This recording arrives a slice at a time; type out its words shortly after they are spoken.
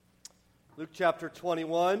Luke chapter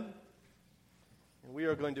 21, and we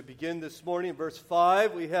are going to begin this morning in verse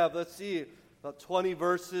 5. We have, about 20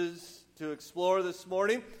 verses to explore this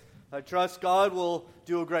morning. I trust God will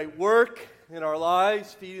do a great work in our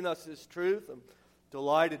lives, feeding us His truth. I'm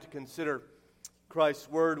delighted to consider Christ's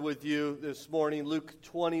Word with you this morning. Luke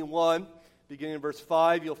 21, beginning in verse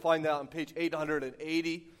 5. You'll find that on page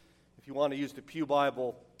 880 if you want to use the Pew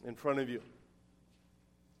Bible in front of you.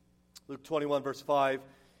 Luke 21, verse 5.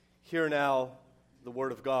 Hear now the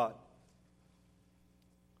word of God.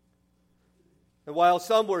 And while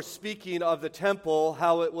some were speaking of the temple,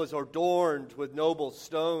 how it was adorned with noble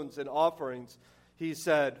stones and offerings, he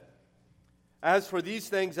said, "As for these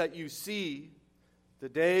things that you see, the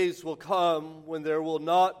days will come when there will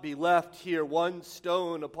not be left here one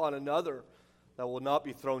stone upon another that will not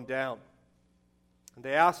be thrown down." And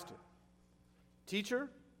they asked him,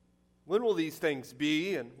 "Teacher, when will these things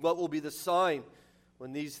be, and what will be the sign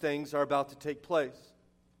when these things are about to take place?"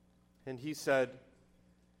 And he said,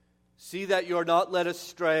 "See that you are not led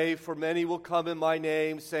astray, for many will come in my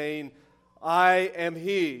name, saying, 'I am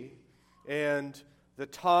he,' and 'the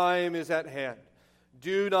time is at hand.'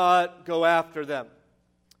 Do not go after them.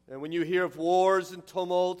 And when you hear of wars and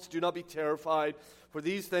tumults, do not be terrified, for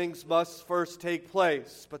these things must first take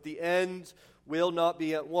place, but the end will not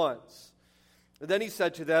be at once." And then he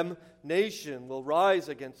said to them, "Nation will rise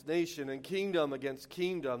against nation, and kingdom against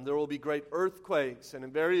kingdom. There will be great earthquakes, and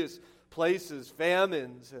in various places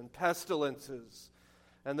famines and pestilences.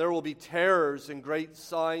 And there will be terrors and great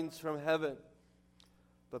signs from heaven.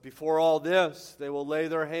 But before all this, they will lay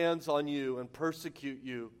their hands on you and persecute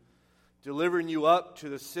you, delivering you up to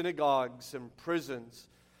the synagogues and prisons,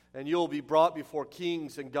 and you will be brought before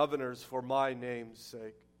kings and governors for my name's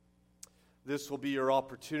sake. This will be your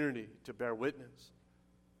opportunity to bear witness.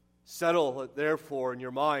 Settle it therefore in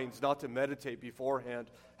your minds not to meditate beforehand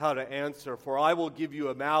how to answer, for I will give you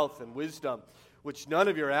a mouth and wisdom which none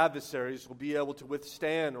of your adversaries will be able to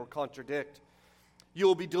withstand or contradict. You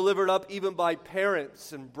will be delivered up even by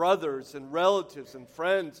parents and brothers and relatives and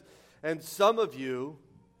friends, and some of you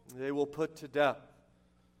they will put to death.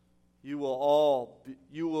 You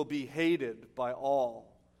will be hated by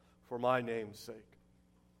all for my name's sake.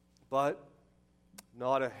 But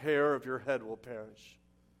not a hair of your head will perish.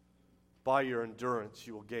 By your endurance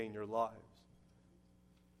you will gain your lives.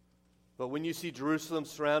 But when you see Jerusalem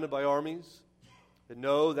surrounded by armies, and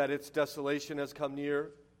know that its desolation has come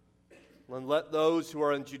near, then let those who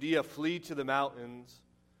are in Judea flee to the mountains,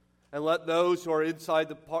 and let those who are inside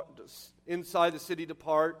the city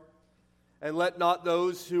depart, and let not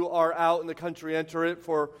those who are out in the country enter it,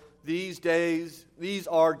 for these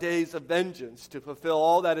are days of vengeance, to fulfill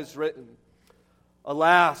all that is written.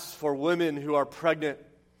 Alas, for women who are pregnant,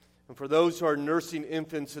 and for those who are nursing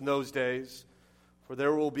infants in those days, for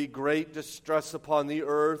there will be great distress upon the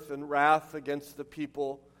earth and wrath against the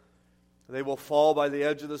people. They will fall by the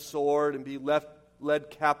edge of the sword and be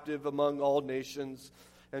led captive among all nations,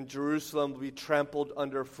 and Jerusalem will be trampled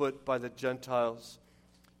underfoot by the Gentiles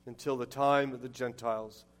until the time of the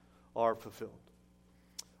Gentiles are fulfilled."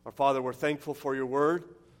 Our Father, we're thankful for your word.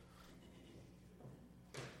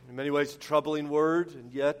 In many ways, a troubling word,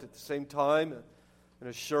 and yet at the same time, an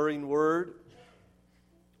assuring word.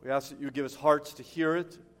 We ask that you give us hearts to hear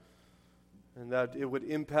it, and that it would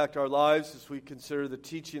impact our lives as we consider the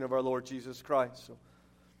teaching of our Lord Jesus Christ. So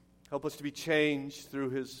help us to be changed through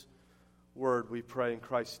his word, we pray in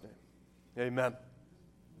Christ's name. Amen.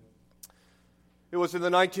 It was in the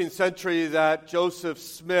 19th century that Joseph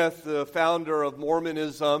Smith, the founder of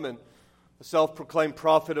Mormonism and a self-proclaimed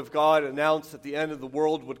prophet of God, announced that the end of the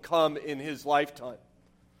world would come in his lifetime.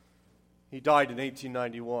 He died in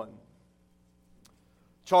 1891.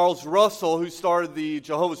 Charles Russell, who started the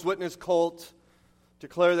Jehovah's Witness cult,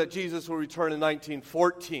 declared that Jesus will return in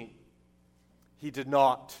 1914. He did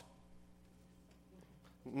not.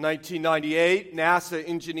 In 1998, NASA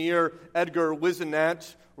engineer Edgar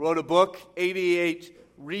Whisenant wrote a book, 88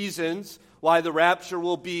 Reasons Why the Rapture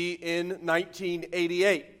Will Be in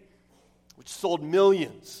 1988, which sold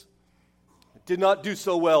millions. It did not do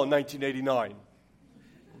so well in 1989.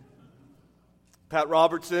 Pat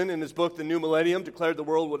Robertson, in his book, The New Millennium, declared the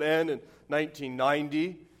world would end in 1990.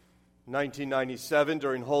 In 1997,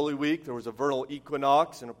 during Holy Week, there was a vernal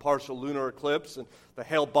equinox and a partial lunar eclipse, and the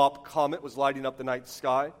Hale-Bopp comet was lighting up the night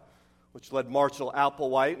sky, which led Marshall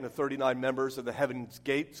Applewhite and the 39 members of the Heaven's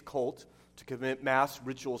Gates cult to commit mass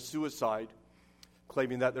ritual suicide,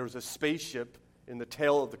 claiming that there was a spaceship in the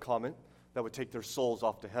tail of the comet that would take their souls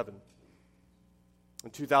off to heaven. In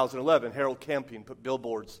 2011, Harold Camping put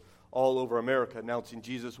billboards all over America announcing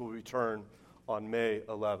Jesus will return on May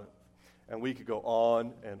 11th. And we could go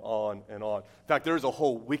on and on and on. In fact, there's a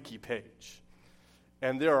whole wiki page.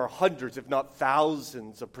 And there are hundreds, if not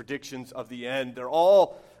thousands, of predictions of the end. They're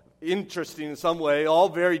all interesting in some way, all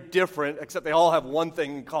very different, except they all have one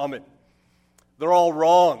thing in common. They're all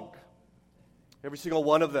wrong. Every single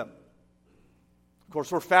one of them. Of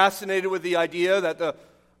course, we're fascinated with the idea that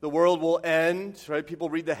the world will end, right? People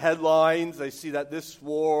read the headlines, they see that this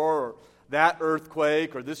war or that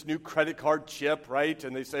earthquake or this new credit card chip, right?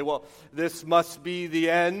 And they say, well, this must be the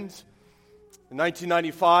end. In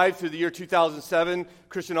 1995 through the year 2007,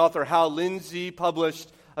 Christian author Hal Lindsey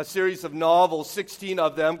published a series of novels, 16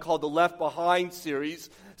 of them, called the Left Behind series.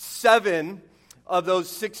 7 of those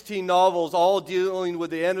 16 novels, all dealing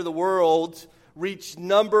with the end of the world, reached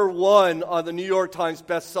number 1 on the New York Times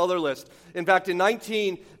bestseller list. In fact, in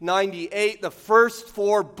 1998, the first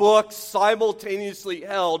 4 books simultaneously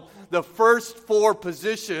held the first 4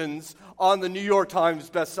 positions on the New York Times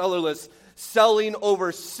bestseller list, selling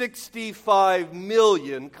over 65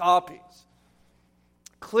 million copies.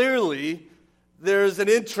 Clearly, there's an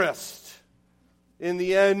interest in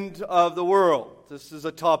the end of the world. This is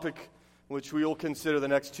a topic which we will consider the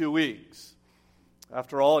next 2 weeks.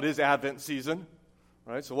 After all, it is Advent season,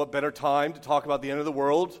 right? So what better time to talk about the end of the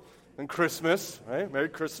world than Christmas, right? Merry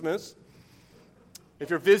Christmas. If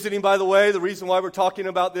you're visiting, by the way, the reason why we're talking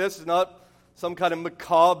about this is not some kind of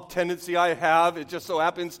macabre tendency I have. It just so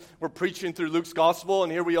happens we're preaching through Luke's gospel,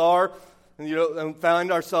 and here we are, and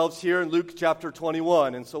find ourselves here in Luke chapter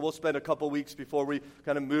 21. And so we'll spend a couple weeks before we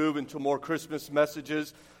kind of move into more Christmas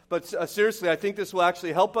messages. But seriously, I think this will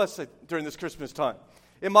actually help us during this Christmas time.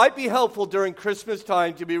 It might be helpful during Christmas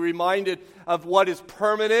time to be reminded of what is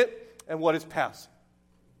permanent and what is passing.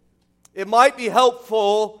 It might be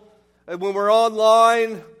helpful when we're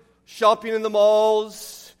online, shopping in the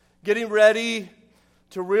malls, getting ready,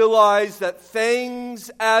 to realize that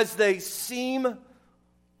things as they seem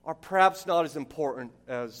are perhaps not as important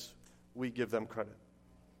as we give them credit.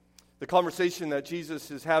 The conversation that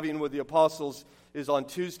Jesus is having with the apostles is on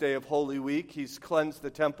Tuesday of Holy Week. He's cleansed the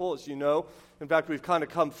temple, as you know. In fact, we've kind of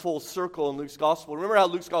come full circle in Luke's gospel. Remember how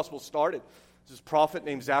Luke's gospel started? This prophet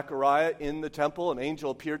named Zechariah in the temple. An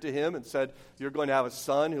angel appeared to him and said, you're going to have a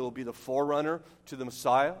son who will be the forerunner to the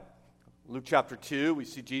Messiah. Luke chapter 2, we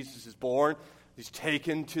see Jesus is born. He's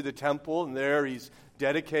taken to the temple, and there he's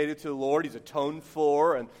dedicated to the Lord. He's atoned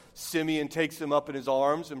for, and Simeon takes him up in his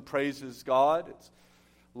arms and praises God. It's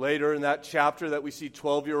later in that chapter that we see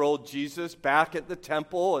 12-year-old Jesus back at the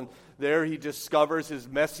temple, and there he discovers his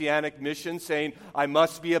messianic mission, saying, I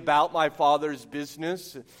must be about my Father's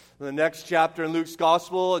business. In the next chapter in Luke's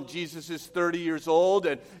gospel, and Jesus is 30 years old,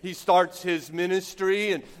 and he starts his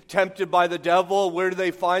ministry, and tempted by the devil, where do they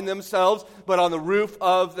find themselves? But on the roof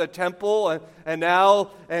of the temple. And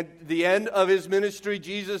now, at the end of his ministry,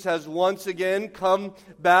 Jesus has once again come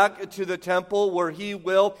back to the temple, where he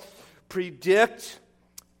will predict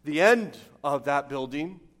the end of that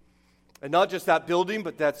building. And not just that building,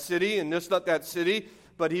 but that city, and just not that city,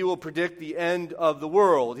 but he will predict the end of the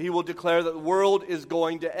world. He will declare that the world is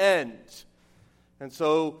going to end. And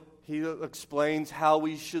so he explains how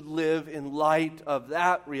we should live in light of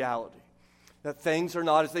that reality. That things are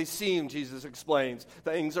not as they seem, Jesus explains.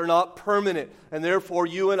 Things are not permanent. And therefore,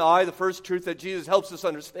 you and I, the first truth that Jesus helps us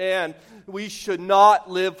understand, we should not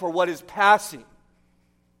live for what is passing.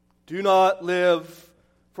 Do not live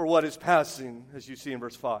for what is passing, as you see in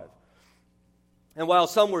verse 5. And while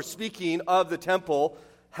some were speaking of the temple,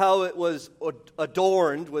 how it was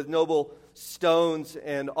adorned with noble stones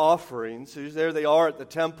and offerings, so there they are at the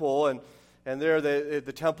temple, and there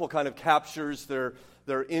the temple kind of captures their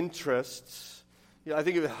interests. You know, I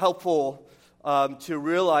think it was helpful to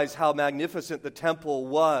realize how magnificent the temple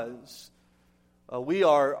was. We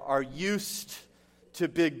are used to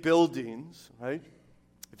big buildings, right?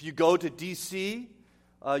 If you go to D.C.,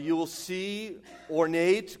 you will see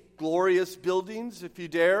ornate, glorious buildings, if you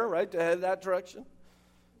dare, right, to head that direction.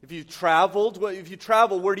 If you travel,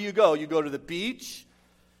 where do you go? You go to the beach,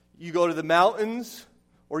 you go to the mountains,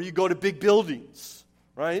 or you go to big buildings,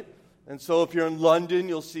 right? And so if you're in London,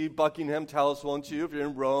 you'll see Buckingham Palace, won't you? If you're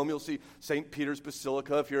in Rome, you'll see St. Peter's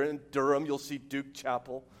Basilica. If you're in Durham, you'll see Duke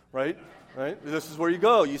Chapel, right? This is where you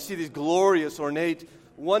go. You see these glorious, ornate,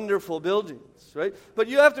 wonderful buildings, right? But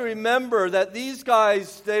you have to remember that these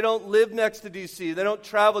guys, they don't live next to D.C. They don't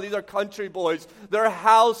travel. These are country boys. Their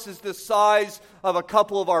house is the size of a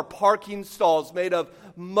couple of our parking stalls made of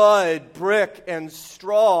mud, brick, and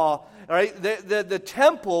straw, right? The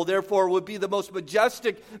temple, therefore, would be the most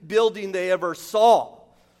majestic building they ever saw.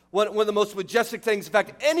 One of the most majestic things, in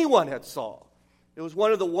fact, anyone had saw. It was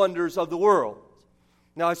one of the wonders of the world.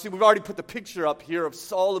 Now, I see we've already put the picture up here of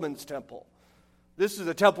Solomon's temple. This is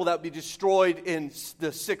a temple that would be destroyed in the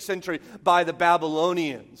 6th century by the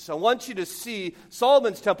Babylonians. I want you to see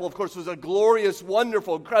Solomon's temple, of course, was a glorious,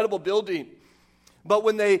 wonderful, incredible building. But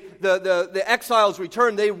when the exiles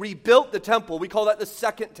returned, they rebuilt the temple. We call that the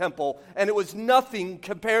Second Temple. And it was nothing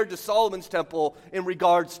compared to Solomon's temple in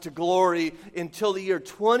regards to glory until the year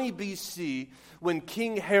 20 BC, when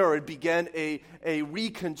King Herod began a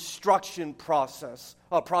reconstruction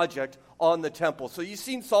project on the temple. So you've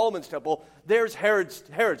seen Solomon's temple. There's Herod's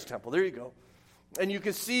temple. There you go. And you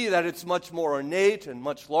can see that it's much more ornate and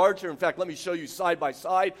much larger. In fact, let me show you side by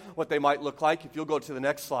side what they might look like if you'll go to the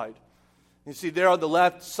next slide. You see there on the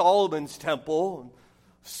left, Solomon's temple,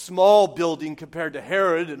 small building compared to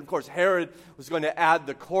Herod. And of course, Herod was going to add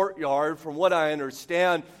the courtyard. From what I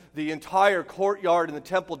understand, the entire courtyard in the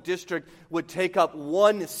temple district would take up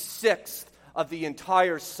 1/6 of the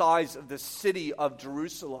entire size of the city of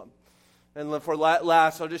Jerusalem. And for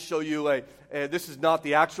last, I'll just show you this is not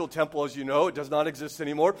the actual temple, as you know. It does not exist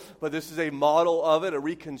anymore. But this is a model of it, a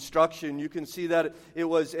reconstruction. You can see that it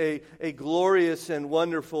was a glorious and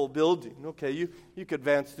wonderful building. Okay, you could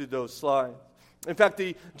advance through those slides. In fact,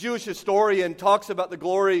 the Jewish historian talks about the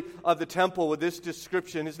glory of the temple with this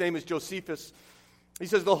description. His name is Josephus. He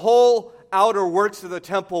says, the whole outer works of the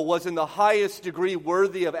temple was in the highest degree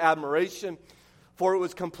worthy of admiration, for it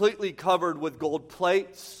was completely covered with gold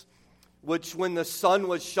plates, which when the sun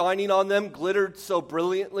was shining on them glittered so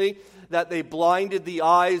brilliantly that they blinded the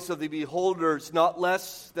eyes of the beholders not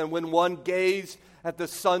less than when one gazed at the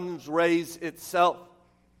sun's rays itself.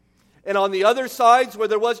 And on the other sides where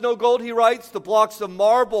there was no gold, he writes, the blocks of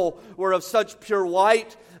marble were of such pure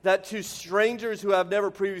white that to strangers who have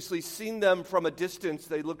never previously seen them from a distance,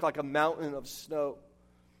 they look like a mountain of snow.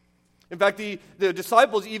 In fact, the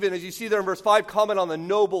disciples even, as you see there in verse 5, comment on the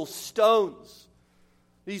noble stones.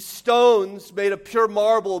 These stones made of pure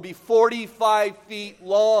marble will be 45 feet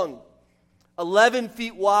long, 11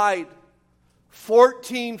 feet wide,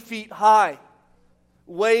 14 feet high,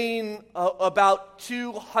 weighing about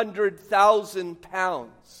 200,000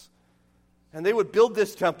 pounds. And they would build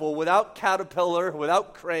this temple without caterpillar,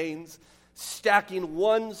 without cranes, stacking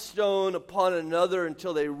one stone upon another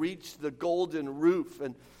until they reached the golden roof.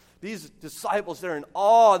 And these disciples, they're in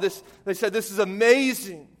awe. They said, this is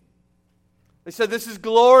amazing. They said, this is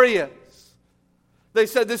glorious. They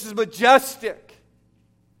said, this is majestic.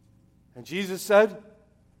 And Jesus said,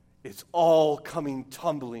 it's all coming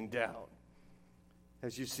tumbling down,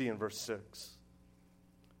 as you see in verse 6.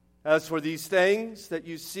 As for these things that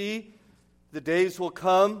you see, the days will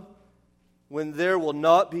come when there will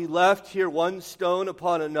not be left here one stone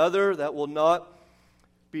upon another that will not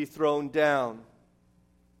be thrown down.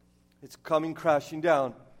 It's coming crashing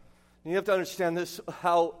down. And you have to understand this,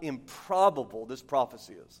 how improbable this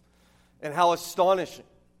prophecy is, and how astonishing.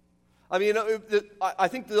 I mean, I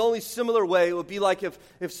think the only similar way would be like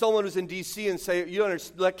if someone was in D.C. and say, you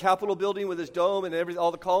understand that Capitol building with its dome and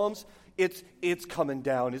all the columns, it's coming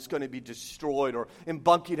down, it's going to be destroyed. Or in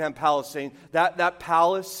Buckingham Palace saying, that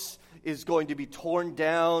palace is going to be torn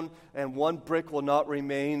down and one brick will not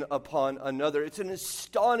remain upon another. It's an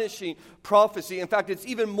astonishing prophecy. In fact, it's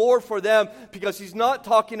even more for them because he's not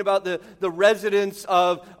talking about the residents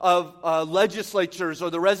of legislatures or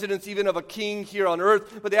the residents even of a king here on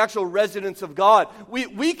earth, but the actual residents of God.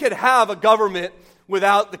 We could have a government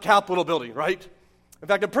without the Capitol building, right? In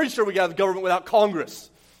fact, I'm pretty sure we could have a government without Congress,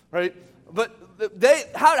 right? But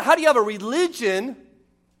how do you have a religion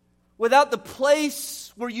without the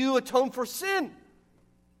place where you atone for sin?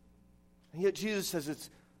 And yet Jesus says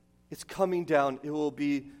it's coming down. It will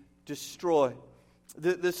be destroyed.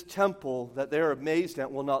 This temple that they're amazed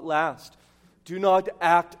at will not last. Do not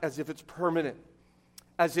act as if it's permanent,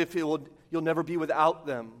 as if you'll never be without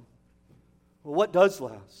them. Well, what does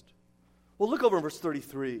last? Well, look over in verse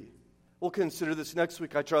 33. We'll consider this next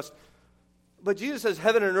week, I trust. But Jesus says,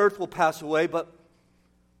 heaven and earth will pass away, but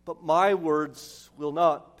my words will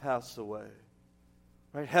not pass away.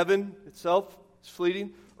 Right? Heaven itself is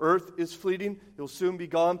fleeting. Earth is fleeting. It will soon be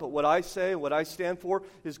gone. But what I say and what I stand for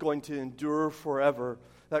is going to endure forever.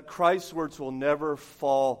 That Christ's words will never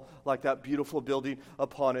fall like that beautiful building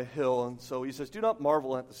upon a hill. And so he says, do not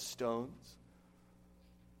marvel at the stones.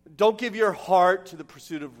 Don't give your heart to the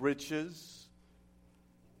pursuit of riches.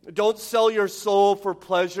 Don't sell your soul for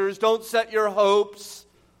pleasures. Don't set your hopes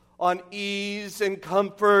on ease and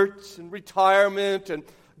comfort and retirement and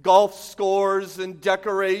golf scores and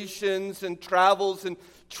decorations and travels and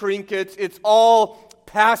trinkets. It's all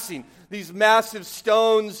passing. These massive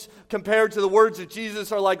stones compared to the words of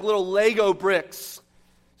Jesus are like little Lego bricks.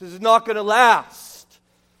 This is not going to last.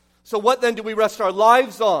 So what then do we rest our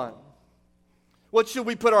lives on? What should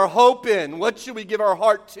we put our hope in? What should we give our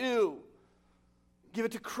heart to? Give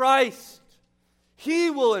it to Christ. He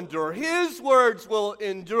will endure. His words will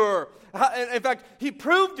endure. In fact, he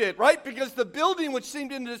proved it, right? Because the building which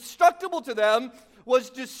seemed indestructible to them was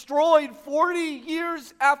destroyed 40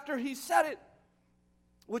 years after he said it,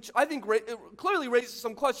 which I think clearly raises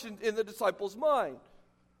some questions in the disciples' mind.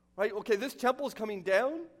 Right? Okay, this temple is coming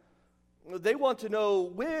down. They want to know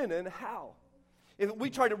when and how. If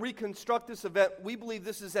we try to reconstruct this event, we believe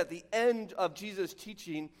this is at the end of Jesus'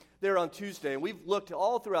 teaching there on Tuesday. And we've looked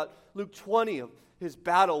all throughout Luke 20 of his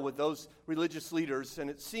battle with those religious leaders.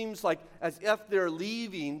 And it seems like as if they're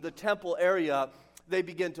leaving the temple area, they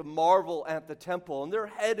begin to marvel at the temple. And they're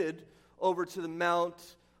headed over to the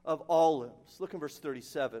Mount of Olives. Look in verse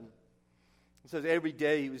 37. It says, every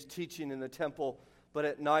day he was teaching in the temple, but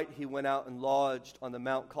at night he went out and lodged on the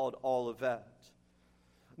mount called Olivet.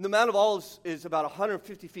 The Mount of Olives is about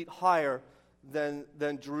 150 feet higher than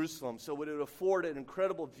Jerusalem, so it would afford an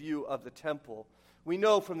incredible view of the temple. We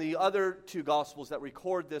know from the other two Gospels that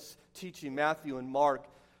record this teaching, Matthew and Mark,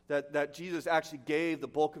 that Jesus actually gave the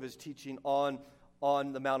bulk of his teaching on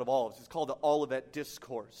the Mount of Olives. It's called the Olivet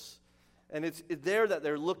Discourse. And it's there that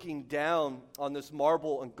they're looking down on this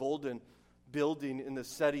marble and golden building in the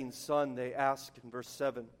setting sun. They ask in verse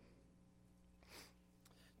 7,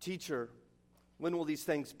 Teacher, when will these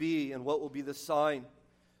things be, and what will be the sign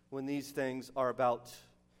when these things are about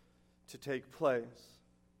to take place?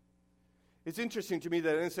 It's interesting to me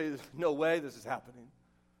that they didn't say, no way this is happening.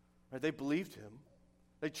 Right? They believed him.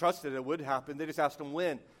 They trusted it would happen. They just asked him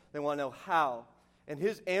when. They want to know how. And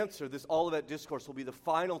his answer, this Olivet Discourse, will be the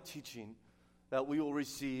final teaching that we will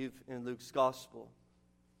receive in Luke's Gospel.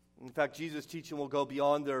 In fact, Jesus' teaching will go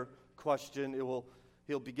beyond their question.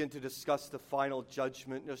 He'll begin to discuss the final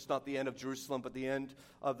judgment. It's not the end of Jerusalem, but the end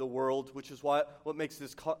of the world, which is what makes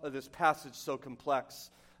this passage so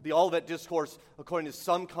complex. The Olivet Discourse, according to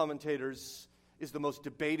some commentators, is the most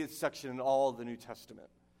debated section in all of the New Testament.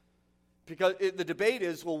 Because the debate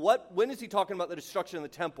is, well, when is he talking about the destruction of the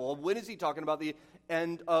temple? When is he talking about the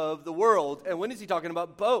end of the world? And when is he talking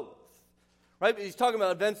about both? Right? He's talking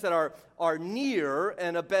about events that are near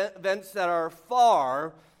and events that are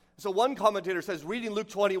far. So one commentator says reading Luke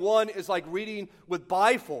 21 is like reading with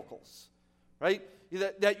bifocals, right?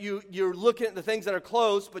 That you're looking at the things that are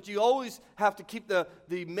close, but you always have to keep the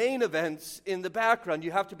main events in the background.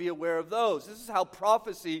 You have to be aware of those. This is how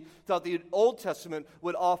prophecy throughout the Old Testament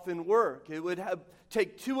would often work. It would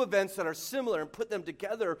take two events that are similar and put them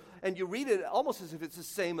together, and you read it almost as if it's the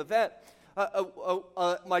same event.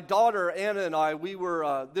 My daughter Anna and I, we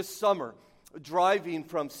were this summer driving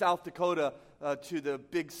from South Dakota to the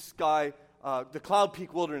Big Sky, the Cloud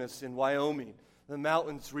Peak Wilderness in Wyoming. The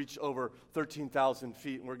mountains reach over 13,000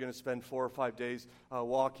 feet, and we're going to spend 4 or 5 days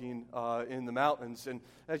walking in the mountains. And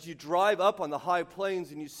as you drive up on the high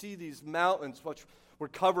plains and you see these mountains, which were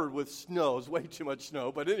covered with snow, it was way too much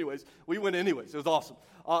snow, but anyways, we went anyways. It was awesome.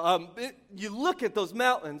 You look at those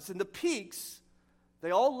mountains and the peaks,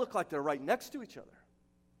 they all look like they're right next to each other,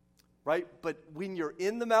 right? But when you're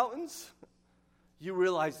in the mountains, you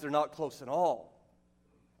realize they're not close at all.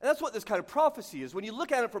 And that's what this kind of prophecy is. When you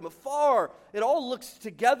look at it from afar, it all looks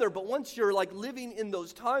together, but once you're like living in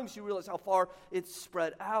those times, you realize how far it's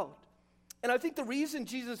spread out. And I think the reason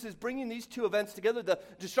Jesus is bringing these two events together, the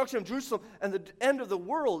destruction of Jerusalem and the end of the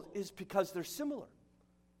world, is because they're similar.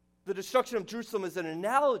 The destruction of Jerusalem is an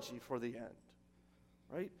analogy for the end,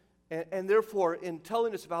 right? And therefore, in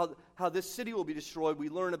telling us about how this city will be destroyed, we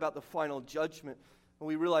learn about the final judgment, and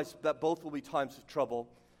we realize that both will be times of trouble.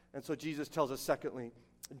 And so Jesus tells us, secondly,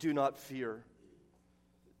 do not fear.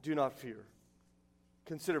 Do not fear.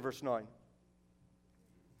 Consider verse 9.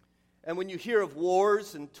 And when you hear of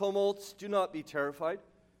wars and tumults, do not be terrified,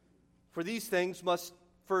 for these things must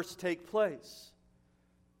first take place.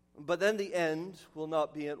 But then the end will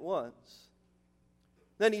not be at once.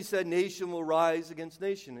 Then he said, nation will rise against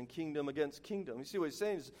nation and kingdom against kingdom. You see what he's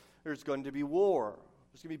saying is there's going to be war.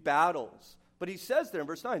 There's going to be battles. But he says there in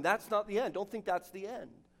verse 9, that's not the end. Don't think that's the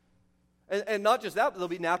end. And not just that, but there'll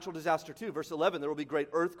be natural disaster too. Verse 11, there will be great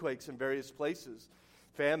earthquakes in various places,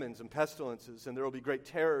 famines and pestilences, and there will be great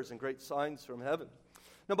terrors and great signs from heaven.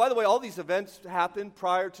 Now, by the way, all these events happened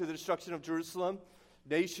prior to the destruction of Jerusalem.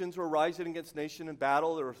 Nations were rising against nation in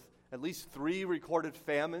battle. There were at least 3 recorded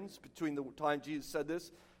famines between the time Jesus said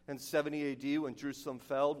this and 70 AD when Jerusalem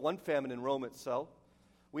fell. 1 famine in Rome itself.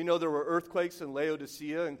 We know there were earthquakes in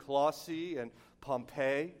Laodicea and Colossae and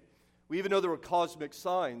Pompeii. We even know there were cosmic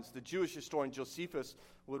signs. The Jewish historian Josephus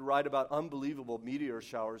would write about unbelievable meteor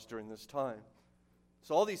showers during this time.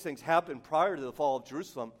 So all these things happened prior to the fall of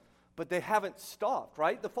Jerusalem, but they haven't stopped,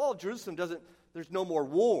 right? The fall of Jerusalem there's no more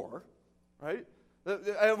war, right?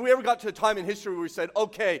 Have we ever got to a time in history where we said,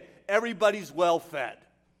 okay, everybody's well fed,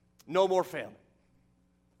 no more famine?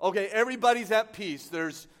 Okay, everybody's at peace,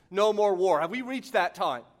 there's no more war. Have we reached that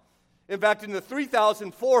time? In fact, in the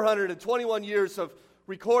 3,421 years of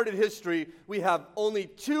recorded history, we have only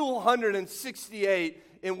 268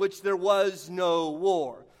 in which there was no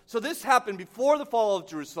war. So this happened before the fall of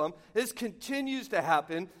Jerusalem. This continues to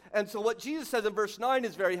happen. And so what Jesus says in verse 9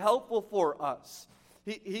 is very helpful for us.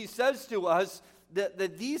 He says to us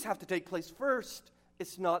that these have to take place first.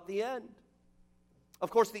 It's not the end. Of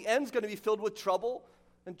course, the end's going to be filled with trouble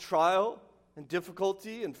and trial and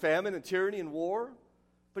difficulty and famine and tyranny and war.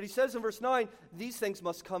 But he says in verse 9, these things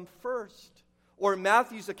must come first. Or in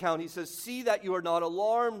Matthew's account, he says, see that you are not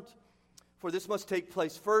alarmed, for this must take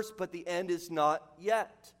place first, but the end is not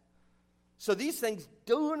yet. So these things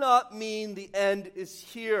do not mean the end is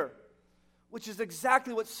here, which is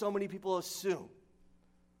exactly what so many people assume.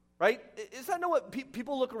 Right? Is that not what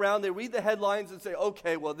people look around, they read the headlines and say,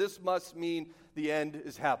 okay, well, this must mean the end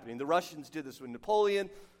is happening. The Russians did this with Napoleon.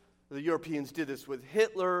 The Europeans did this with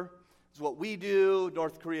Hitler. It's what we do.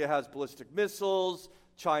 North Korea has ballistic missiles.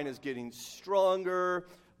 China's getting stronger.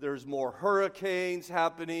 There's more hurricanes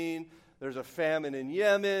happening. There's a famine in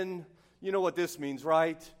Yemen. You know what this means,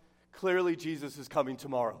 right? Clearly Jesus is coming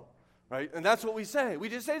tomorrow, right? And that's what we say. We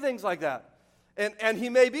just say things like that. And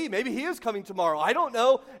maybe he is coming tomorrow. I don't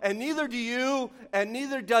know, and neither do you, and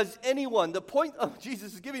neither does anyone. The point of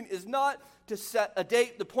Jesus' giving is not to set a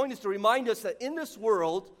date. The point is to remind us that in this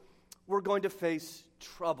world, we're going to face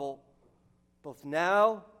trouble, both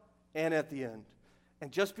now and at the end.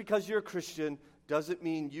 And just because you're a Christian doesn't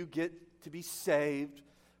mean you get to be saved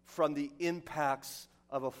from the impacts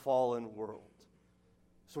of a fallen world.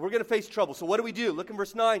 So we're going to face trouble. So what do we do? Look in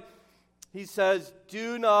verse 9. He says,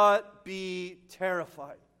 do not be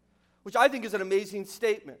terrified, which I think is an amazing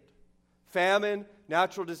statement. Famine,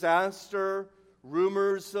 natural disaster,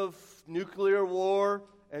 rumors of nuclear war,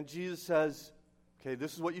 and Jesus says, okay,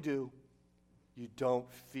 this is what you do. You don't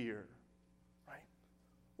fear, right?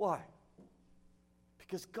 Why?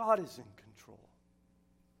 Because God is in control.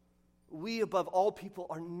 We, above all people,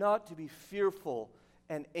 are not to be fearful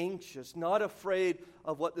and anxious, not afraid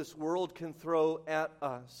of what this world can throw at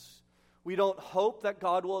us. We don't hope that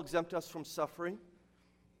God will exempt us from suffering,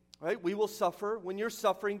 right? We will suffer. When you're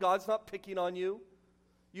suffering, God's not picking on you.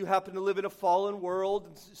 You happen to live in a fallen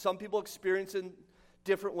world. Some people experience it in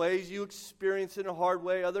different ways. You experience it in a hard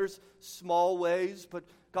way, others small ways, but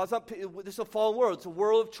God's not, this is a fallen world. It's a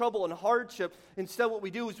world of trouble and hardship. Instead, what we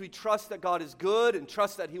do is we trust that God is good and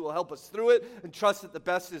trust that He will help us through it and trust that the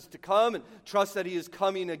best is to come and trust that He is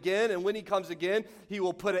coming again. And when He comes again, He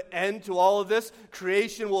will put an end to all of this.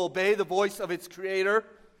 Creation will obey the voice of its Creator.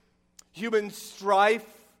 Human strife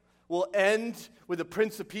will end when the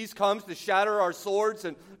Prince of Peace comes to shatter our swords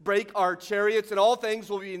and break our chariots, and all things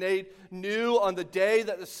will be made new on the day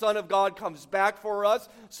that the Son of God comes back for us.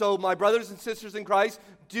 So, my brothers and sisters in Christ,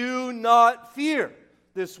 do not fear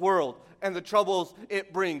this world and the troubles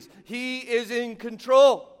it brings. He is in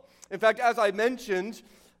control. In fact, as I mentioned,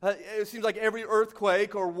 it seems like every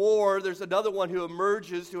earthquake or war, there's another one who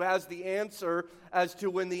emerges who has the answer as to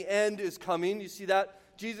when the end is coming. You see that?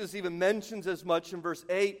 Jesus even mentions as much in verse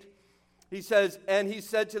 8. He says, and He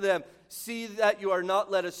said to them, see that you are not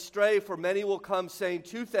led astray, for many will come saying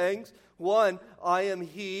two things. One, I am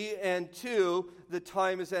He, and two, the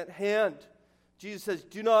time is at hand. Jesus says,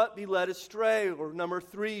 do not be led astray. Or number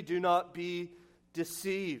 3, do not be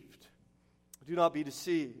deceived. Do not be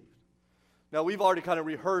deceived. Now, we've already kind of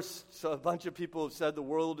rehearsed, so a bunch of people have said the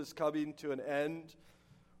world is coming to an end.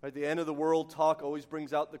 Right? The end of the world talk always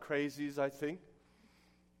brings out the crazies, I think.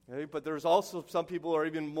 Okay? But there's also some people who are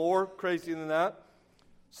even more crazy than that.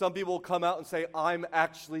 Some people will come out and say, I'm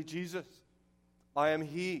actually Jesus. I am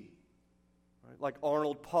He. Right? Like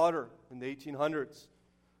Arnold Potter in the 1800s.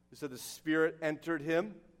 He said the Spirit entered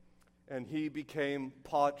him and he became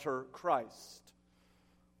Potter Christ.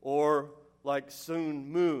 Or like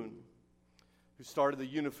Sun Moon, who started the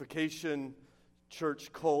Unification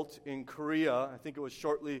Church cult in Korea. I think it was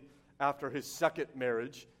shortly after his second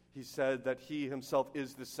marriage. He said that he himself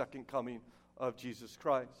is the second coming of Jesus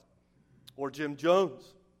Christ. Or Jim Jones,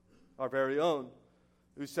 our very own,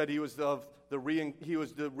 who said he was the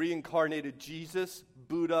reincarnated Jesus,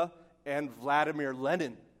 Buddha, and Vladimir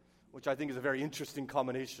Lenin, which I think is a very interesting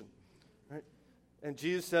combination. Right? And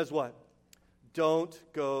Jesus says what? Don't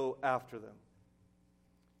go after them.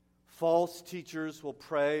 False teachers will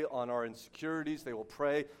prey on our insecurities. They will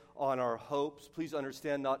prey on our hopes. Please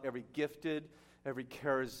understand, not every gifted, every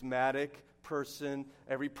charismatic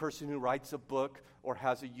person who writes a book or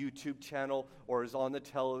has a YouTube channel or is on the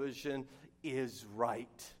television is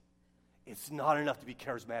right. It's not enough to be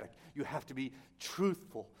charismatic. You have to be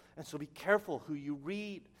truthful. And so be careful who you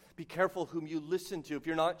read. Be careful whom you listen to. If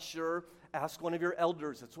you're not sure, ask one of your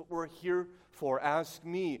elders. That's what we're here for. Ask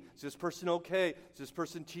me. Is this person okay? Does this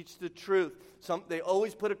person teach the truth? They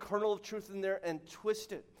always put a kernel of truth in there and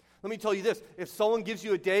twist it. Let me tell you this. If someone gives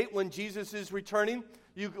you a date when Jesus is returning,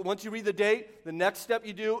 once you read the date, the next step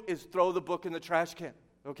you do is throw the book in the trash can.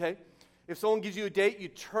 Okay? If someone gives you a date, you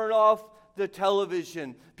turn off the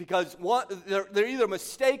television because they're either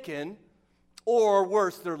mistaken or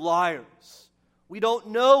worse, they're liars. We don't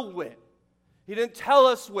know when. He didn't tell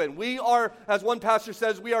us when. We are, as one pastor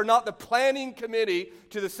says, we are not the planning committee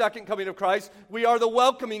to the second coming of Christ. We are the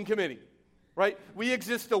welcoming committee, right? We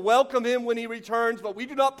exist to welcome him when he returns, but we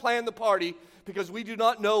do not plan the party because we do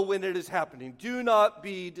not know when it is happening. Do not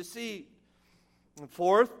be deceived. And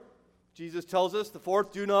fourth, Jesus tells us,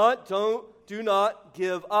 do not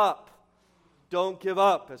give up. Don't give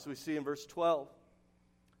up, as we see in verse 12.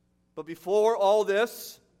 But before all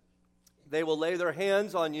this, they will lay their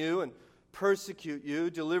hands on you and persecute you,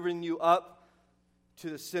 delivering you up to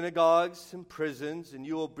the synagogues and prisons, and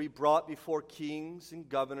you will be brought before kings and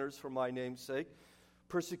governors for my name's sake.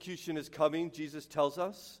 Persecution is coming, Jesus tells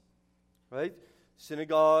us, right?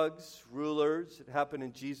 Synagogues, rulers, it happened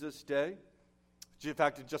in Jesus' day. In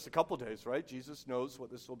fact, in just a couple days, right? Jesus knows what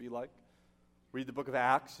this will be like. Read the book of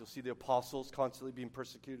Acts, you'll see the apostles constantly being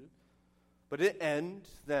persecuted. But it ends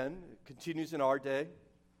then, it continues in our day.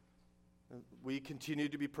 We continue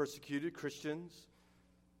to be persecuted, Christians.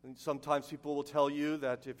 And sometimes people will tell you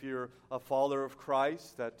that if you're a follower of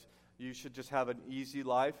Christ, that you should just have an easy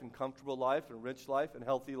life and comfortable life and rich life and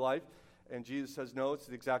healthy life. And Jesus says, no, it's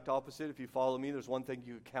the exact opposite. If you follow me, there's one thing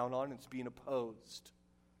you can count on, and it's being opposed.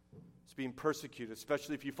 It's being persecuted,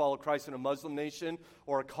 especially if you follow Christ in a Muslim nation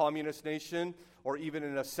or a communist nation or even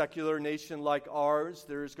in a secular nation like ours.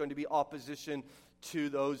 There's going to be opposition to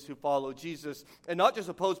those who follow Jesus. And not just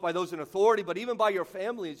opposed by those in authority, but even by your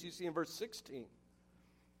family, as you see in verse 16.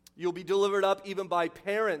 You'll be delivered up even by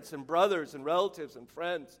parents and brothers and relatives and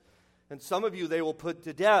friends. And some of you they will put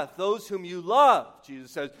to death. Those whom you love,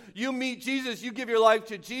 Jesus says. You meet Jesus, you give your life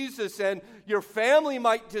to Jesus, and your family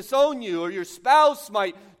might disown you, or your spouse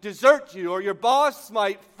might desert you, or your boss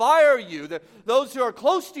might fire you. Those who are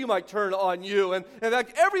close to you might turn on you. And in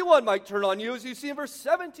fact, everyone might turn on you, as you see in verse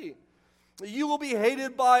 17. You will be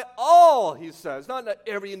hated by all, he says. Not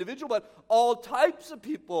every individual, but all types of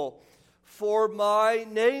people for my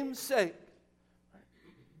name's sake.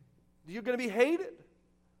 You're going to be hated.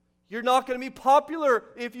 You're not going to be popular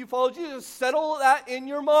if you follow Jesus. Settle that in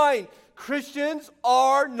your mind. Christians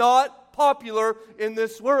are not popular in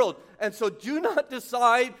this world. And so do not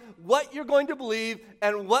decide what you're going to believe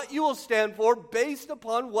and what you will stand for based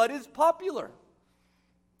upon what is popular.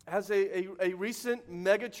 As a recent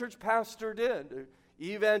megachurch pastor did, an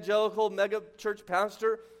evangelical megachurch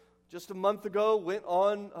pastor, just a month ago, went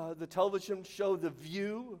on the television show The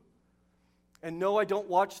View. And no, I don't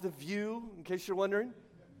watch The View, in case you're wondering.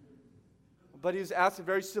 But he was asked a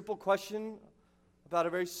very simple question about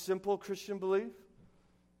a very simple Christian belief,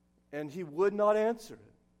 and he would not answer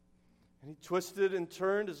it. And he twisted and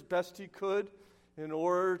turned as best he could in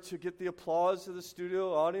order to get the applause of the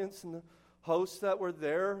studio audience and the hosts that were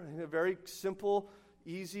there, in a very simple,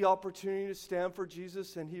 easy opportunity to stand for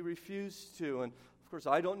Jesus, and he refused to. And of course,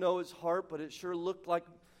 I don't know his heart, but it sure looked like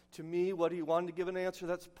to me what he wanted to give an answer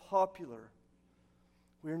that's popular.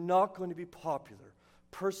 We're not going to be popular.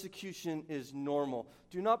 Persecution is normal.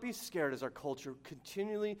 Do not be scared as our culture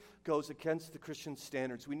continually goes against the Christian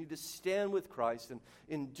standards. We need to stand with Christ and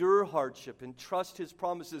endure hardship and trust his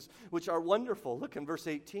promises, which are wonderful. Look in verse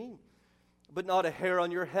 18. But not a hair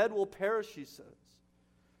on your head will perish, he says.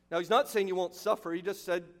 Now, he's not saying you won't suffer. He just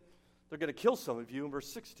said they're going to kill some of you in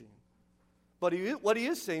verse 16. But what he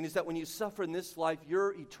is saying is that when you suffer in this life,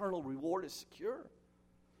 your eternal reward is secure.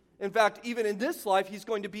 In fact, even in this life, he's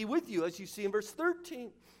going to be with you, as you see in verse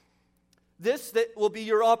 13. That will be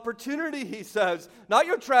your opportunity, he says. Not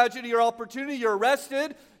your tragedy, your opportunity. You're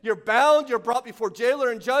arrested, you're bound, you're brought before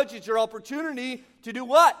jailer and judge. It's your opportunity to do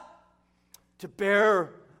what? To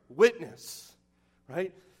bear witness,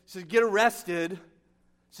 right? So you get arrested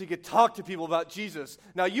so you can talk to people about Jesus.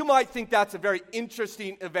 Now, you might think that's a very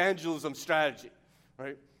interesting evangelism strategy,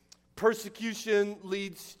 right? Persecution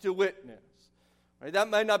leads to witness. Right? That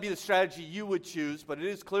might not be the strategy you would choose, but it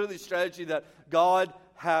is clearly a strategy that God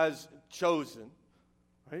has chosen.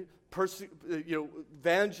 Right?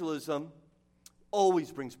 Evangelism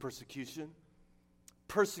always brings persecution.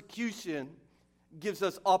 Persecution gives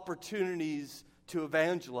us opportunities to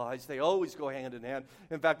evangelize. They always go hand in hand.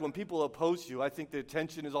 In fact, when people oppose you, I think the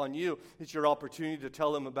attention is on you. It's your opportunity to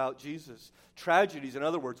tell them about Jesus. Tragedies, in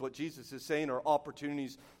other words, what Jesus is saying, are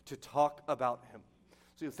opportunities to talk about him.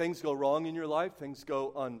 So if things go wrong in your life, things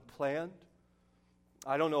go unplanned.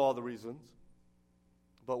 I don't know all the reasons,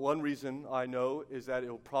 but one reason I know is that it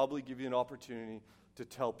will probably give you an opportunity to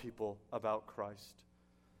tell people about Christ,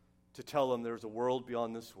 to tell them there's a world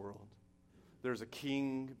beyond this world. There's a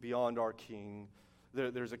king beyond our king.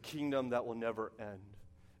 There's a kingdom that will never end.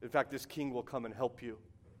 In fact, this king will come and help you,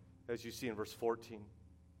 as you see in verse 14.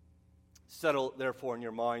 Settle, therefore, in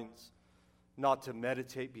your minds not to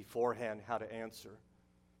meditate beforehand how to answer.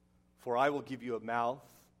 For I will give you a mouth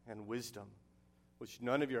and wisdom, which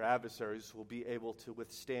none of your adversaries will be able to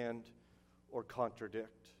withstand or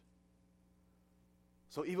contradict.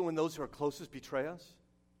 So even when those who are closest betray us,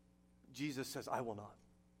 Jesus says, I will not.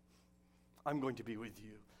 I'm going to be with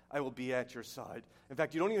you. I will be at your side. In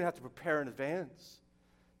fact, you don't even have to prepare in advance.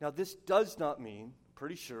 Now, this does not mean,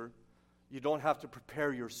 pretty sure, you don't have to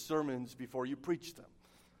prepare your sermons before you preach them,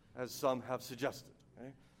 as some have suggested.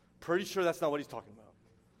 Okay? Pretty sure that's not what he's talking about.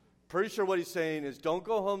 Pretty sure what he's saying is, don't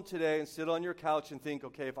go home today and sit on your couch and think,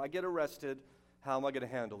 okay, if I get arrested, how am I going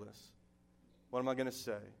to handle this? What am I going to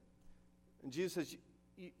say? And Jesus says,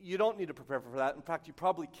 you don't need to prepare for that. In fact, you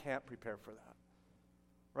probably can't prepare for that.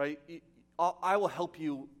 Right? I will help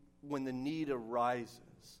you when the need arises,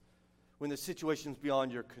 when the situation's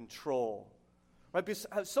beyond your control. Right?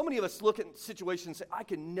 Because so many of us look at situations and say, I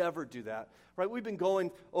can never do that. Right? We've been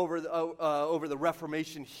going over the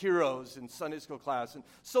Reformation heroes in Sunday school class, and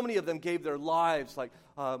so many of them gave their lives, like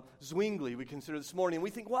Zwingli, we consider this morning, and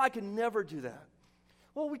we think, well, I can never do that.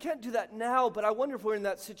 Well, we can't do that now, but I wonder if we're in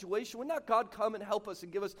that situation. Would not God come and help us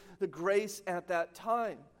and give us the grace at that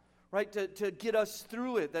time? Right, to get us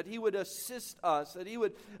through it, that he would assist us, that he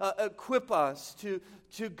would equip us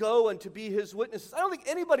to go and to be his witnesses. I don't think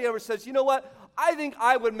anybody ever says, you know what, I think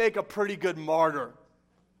I would make a pretty good martyr.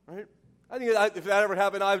 Right? I think if that ever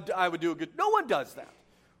happened, I would do a good. No one does that.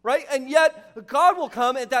 Right? And yet, God will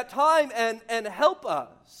come at that time and help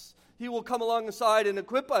us. He will come alongside and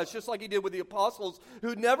equip us, just like he did with the apostles,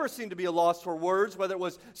 who never seemed to be a loss for words, whether it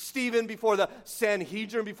was Stephen before the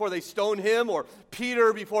Sanhedrin, before they stoned him, or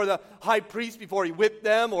Peter before the high priest, before he whipped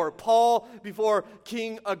them, or Paul before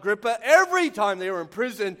King Agrippa. Every time they were in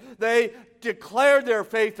prison, they declared their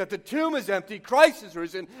faith that the tomb is empty, Christ is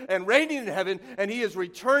risen and reigning in heaven, and he is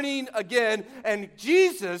returning again, and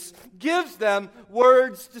Jesus gives them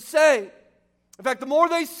words to say. In fact, the more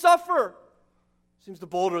they suffer, seems the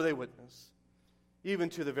bolder they witness, even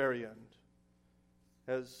to the very end,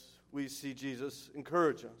 as we see Jesus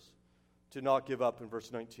encourage us to not give up in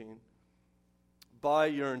verse 19. By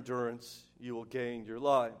your endurance, you will gain your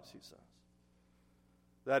lives, he says.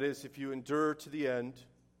 That is, if you endure to the end,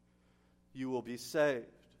 you will be saved.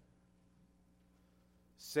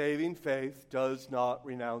 Saving faith does not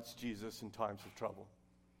renounce Jesus in times of trouble.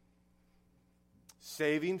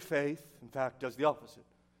 Saving faith, in fact, does the opposite.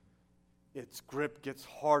 Its grip gets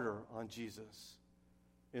harder on Jesus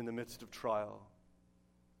in the midst of trial.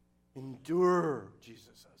 Endure,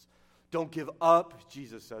 Jesus says. Don't give up,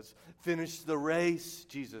 Jesus says. Finish the race,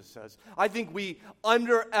 Jesus says. I think we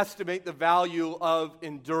underestimate the value of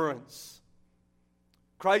endurance.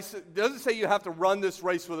 Christ doesn't say you have to run this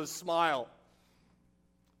race with a smile.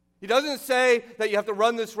 He doesn't say that you have to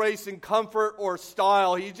run this race in comfort or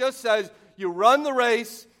style. He just says you run the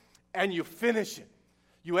race and you finish it.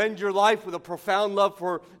 You end your life with a profound love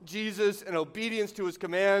for Jesus and obedience to his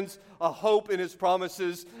commands, a hope in his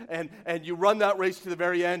promises, and you run that race to the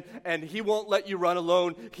very end, and he won't let you run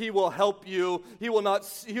alone. He will help you. He will not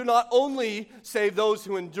only save those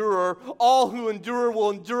who endure, all who endure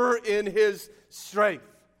will endure in his strength.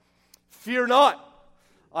 Fear not,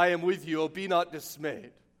 I am with you. Oh, be not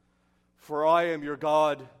dismayed, for I am your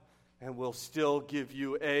God and will still give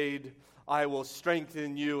you aid. I will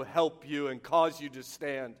strengthen you, help you, and cause you to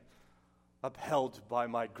stand, upheld by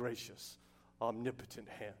my gracious, omnipotent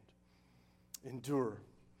hand. Endure.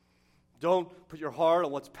 Don't put your heart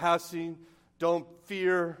on what's passing. Don't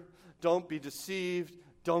fear. Don't be deceived.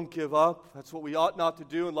 Don't give up. That's what we ought not to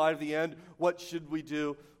do in light of the end. What should we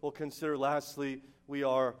do? We'll consider lastly, we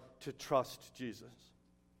are to trust Jesus.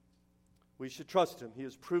 We should trust him. He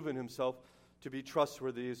has proven himself to be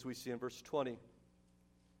trustworthy, as we see in verse 20.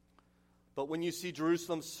 But when you see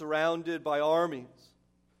Jerusalem surrounded by armies,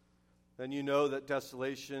 then you know that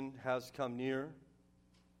desolation has come near.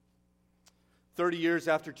 30 years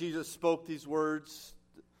after Jesus spoke these words,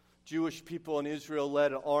 the Jewish people in Israel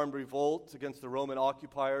led an armed revolt against the Roman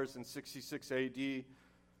occupiers in 66 AD.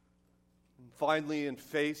 And finally, in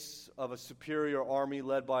face of a superior army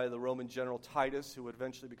led by the Roman general Titus, who would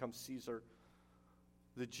eventually become Caesar,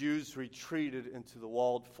 the Jews retreated into the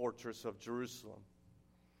walled fortress of Jerusalem.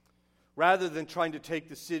 Rather than trying to take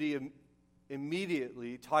the city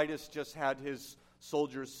immediately, Titus just had his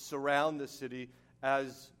soldiers surround the city,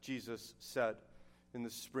 as Jesus said in the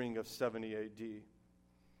spring of 70 AD.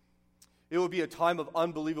 It would be a time of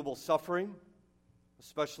unbelievable suffering,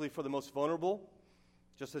 especially for the most vulnerable,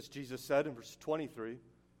 just as Jesus said in verse 23.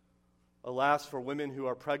 Alas, for women who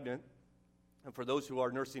are pregnant and for those who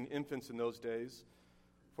are nursing infants in those days,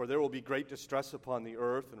 for there will be great distress upon the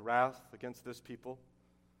earth and wrath against this people.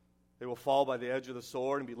 They will fall by the edge of the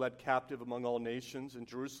sword and be led captive among all nations, and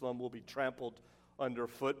Jerusalem will be trampled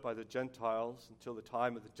underfoot by the Gentiles until the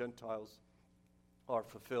time of the Gentiles are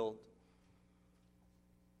fulfilled.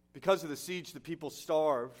 Because of the siege, the people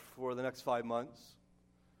starved for the next 5 months.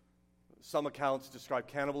 Some accounts describe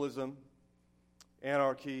cannibalism,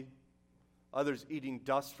 anarchy, others eating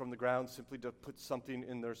dust from the ground simply to put something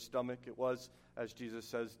in their stomach. It was, as Jesus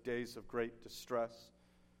says, days of great distress.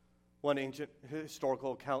 One ancient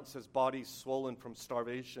historical account says bodies swollen from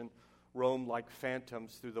starvation roamed like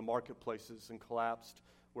phantoms through the marketplaces and collapsed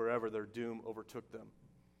wherever their doom overtook them.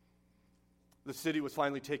 The city was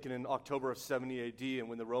finally taken in October of 70 AD, and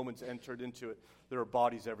when the Romans entered into it, there were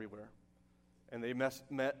bodies everywhere. And they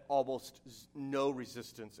met almost no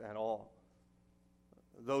resistance at all.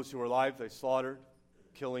 Those who were alive, they slaughtered,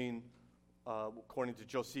 killing, according to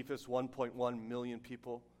Josephus, 1.1 million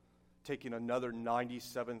people, taking another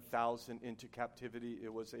 97,000 into captivity.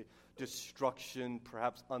 It was a destruction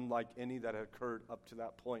perhaps unlike any that had occurred up to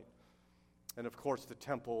that point. And of course, the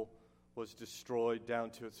temple was destroyed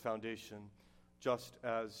down to its foundation, just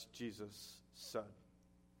as Jesus said.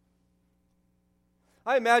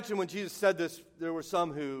 I imagine when Jesus said this, there were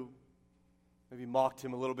some who maybe mocked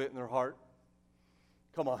him a little bit in their heart.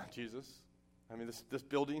 Come on, Jesus. I mean, this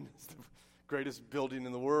building is the greatest building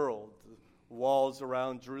in the world. The walls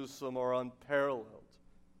around Jerusalem are unparalleled.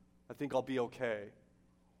 I think I'll be okay.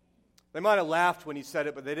 They might have laughed when he said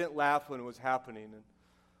it, but they didn't laugh when it was happening. And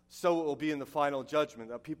so it will be in the final judgment,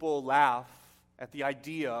 that people will laugh at the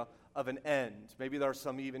idea of an end. Maybe there are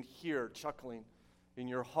some even here chuckling in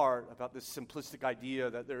your heart about this simplistic idea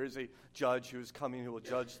that there is a judge who is coming who will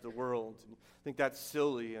judge the world. And I think that's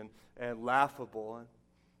silly and laughable. And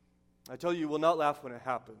I tell you will not laugh when it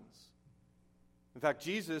happens. In fact,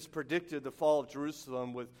 Jesus predicted the fall of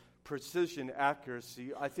Jerusalem with precision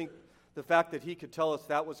accuracy. I think the fact that he could tell us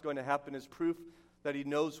that was going to happen is proof that he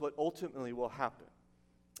knows what ultimately will happen.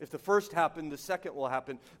 If the first happened, the second will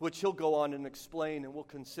happen, which he'll go on and explain, and we'll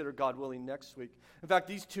consider, God willing, next week. In fact,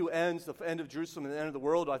 these two ends, the end of Jerusalem and the end of the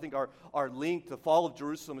world, I think are linked. The fall of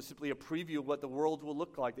Jerusalem is simply a preview of what the world will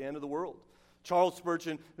look like, the end of the world. Charles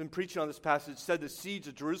Spurgeon, in preaching on this passage, said the siege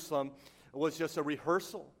of Jerusalem was just a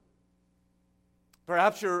rehearsal.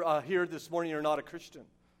 Perhaps you're here this morning, you're not a Christian.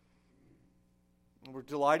 We're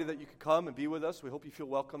delighted that you could come and be with us. We hope you feel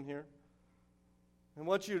welcome here. I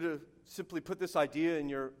want you to simply put this idea in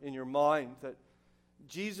your mind that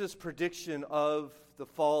Jesus' prediction of the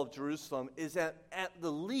fall of Jerusalem is at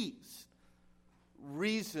the least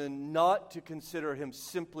reason not to consider him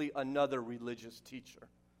simply another religious teacher.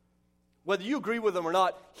 Whether you agree with him or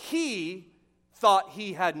not, he thought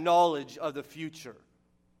he had knowledge of the future.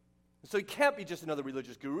 So he can't be just another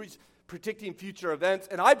religious guru. He's predicting future events,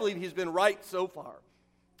 and I believe he's been right so far.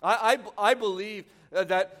 I believe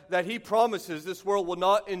that he promises this world will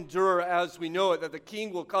not endure as we know it, that the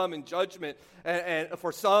king will come in judgment and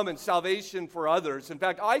for some and salvation for others. In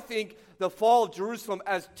fact, I think the fall of Jerusalem,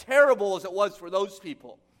 as terrible as it was for those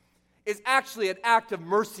people, is actually an act of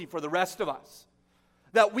mercy for the rest of us.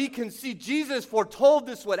 That we can see Jesus foretold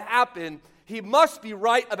this would happen. He must be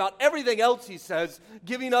right about everything else he says,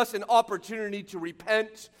 giving us an opportunity to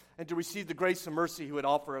repent and to receive the grace and mercy he would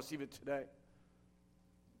offer us even today.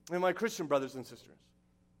 And my Christian brothers and sisters,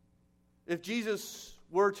 if Jesus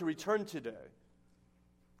were to return today,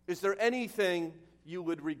 is there anything you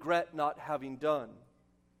would regret not having done?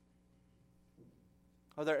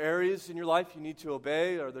 Are there areas in your life you need to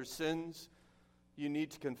obey? Are there sins you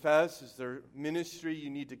need to confess? Is there ministry you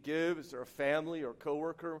need to give? Is there a family or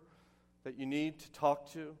coworker that you need to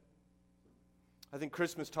talk to? I think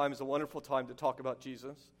Christmas time is a wonderful time to talk about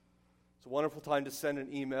Jesus. It's a wonderful time to send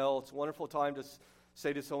an email. It's a wonderful time to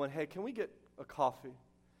say to someone, hey, can we get a coffee?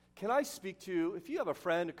 Can I speak to you? If you have a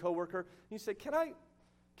friend, a coworker, and you say, can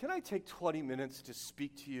I take 20 minutes to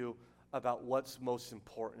speak to you about what's most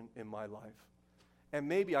important in my life? And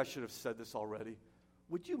maybe I should have said this already.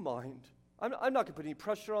 Would you mind? I'm not going to put any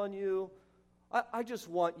pressure on you. I just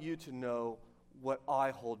want you to know what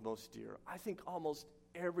I hold most dear. I think almost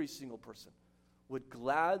every single person would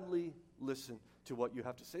gladly listen to what you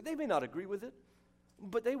have to say. They may not agree with it,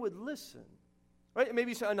 but they would listen. Right? And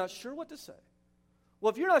maybe you say, I'm not sure what to say.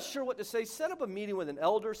 Well, if you're not sure what to say, set up a meeting with an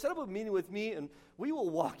elder, set up a meeting with me, and we will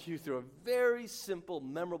walk you through a very simple,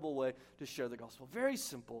 memorable way to share the gospel. Very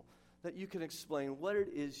simple, that you can explain what it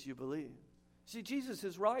is you believe. See, Jesus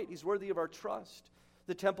is right. He's worthy of our trust.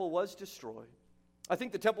 The temple was destroyed. I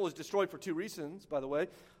think the temple was destroyed for two reasons, by the way.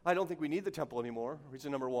 I don't think we need the temple anymore.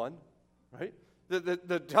 Reason number one, right?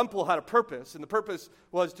 The temple had a purpose, and the purpose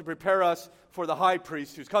was to prepare us for the high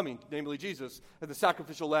priest who's coming, namely Jesus, and the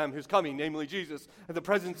sacrificial lamb who's coming, namely Jesus, and the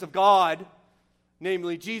presence of God,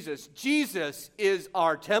 namely Jesus. Jesus is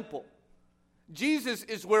our temple. Jesus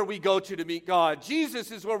is where we go to meet God.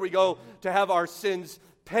 Jesus is where we go to have our sins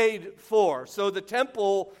paid for. So the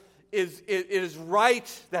temple it is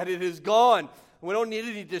right that it is gone. We don't need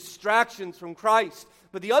any distractions from Christ.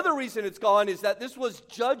 But the other reason it's gone is that this was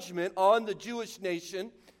judgment on the Jewish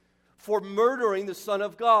nation for murdering the Son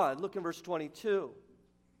of God. Look in verse 22.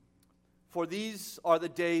 For these are the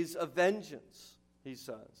days of vengeance, he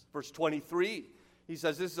says. Verse 23, he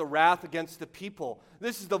says this is a wrath against the people.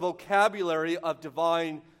 This is the vocabulary of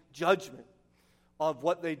divine judgment of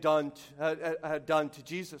what they had done to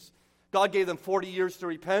Jesus. God gave them 40 years to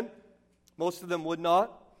repent. Most of them would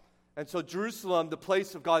not. And so Jerusalem, the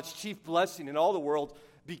place of God's chief blessing in all the world,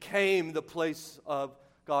 became the place of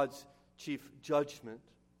God's chief judgment.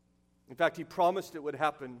 In fact, he promised it would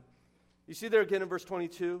happen. You see there again in verse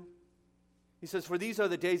 22? He says, for these are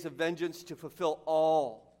the days of vengeance to fulfill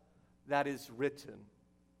all that is written.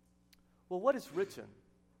 Well, what is written?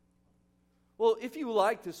 Well, if you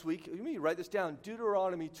like this week, you may write this down,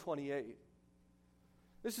 Deuteronomy 28.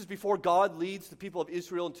 This is before God leads the people of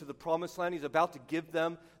Israel into the promised land. He's about to give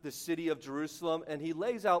them the city of Jerusalem, and he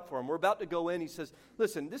lays out for them. We're about to go in. He says,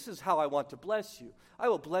 listen, this is how I want to bless you. I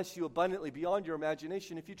will bless you abundantly beyond your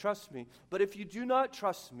imagination if you trust me. But if you do not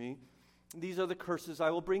trust me, these are the curses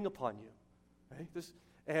I will bring upon you. Right?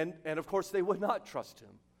 And of course, they would not trust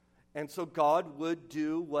him. And so God would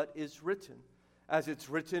do what is written. As it's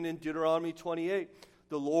written in Deuteronomy 28,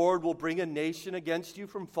 the Lord will bring a nation against you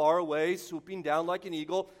from far away, swooping down like an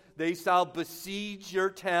eagle. They shall besiege your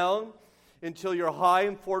town until your high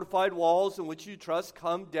and fortified walls in which you trust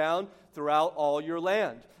come down throughout all your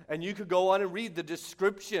land. And you could go on and read the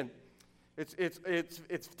description.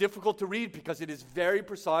 It's difficult to read because it is very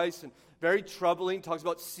precise and very troubling. It talks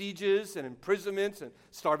about sieges and imprisonments and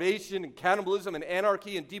starvation and cannibalism and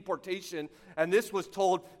anarchy and deportation. And this was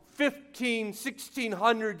told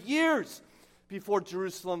 1,600 years before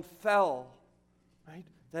Jerusalem fell, right?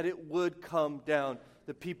 That it would come down.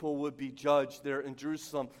 The people would be judged there in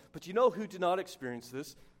Jerusalem. But you know who did not experience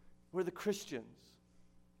this? Were the Christians.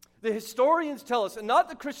 The historians tell us, and not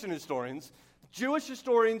the Christian historians, Jewish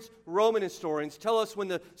historians, Roman historians, tell us when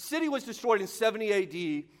the city was destroyed in 70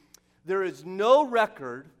 AD, there is no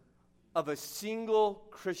record of a single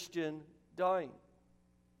Christian dying.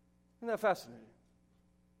 Isn't that fascinating?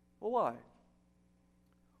 Well, why?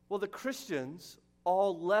 Well, the Christians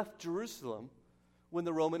all left Jerusalem when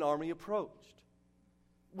the Roman army approached,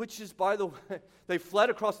 which is, by the way, they fled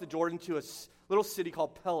across the Jordan to a little city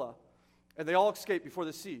called Pella, and they all escaped before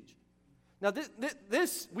the siege. Now,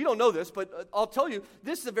 this we don't know this, but I'll tell you,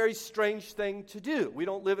 this is a very strange thing to do. We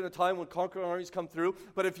don't live in a time when conquering armies come through,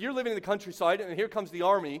 but if you're living in the countryside and here comes the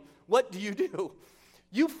army, what do?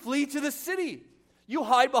 You flee to the city. You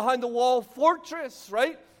hide behind the wall fortress,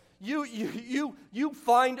 right? You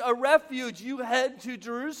find a refuge. You head to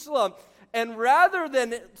Jerusalem. And rather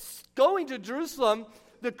than going to Jerusalem,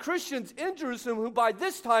 the Christians in Jerusalem, who by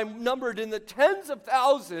this time numbered in the tens of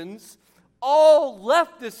thousands, all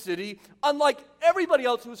left this city, unlike everybody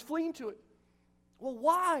else who was fleeing to it. Well,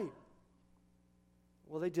 why?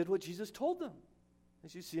 Well, they did what Jesus told them,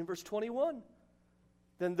 as you see in verse 21.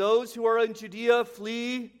 Then those who are in Judea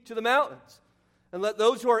flee to the mountains, and let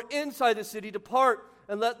those who are inside the city depart.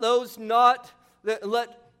 And let those not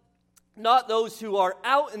those who are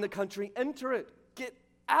out in the country enter it. Get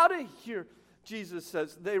out of here, Jesus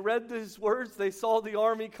says. They read these words, they saw the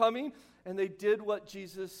army coming, and they did what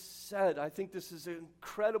Jesus said. I think this is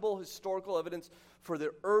incredible historical evidence for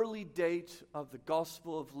the early date of the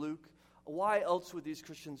Gospel of Luke. Why else would these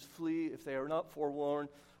Christians flee if they are not forewarned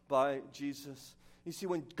by Jesus? You see,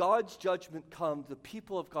 when God's judgment comes, the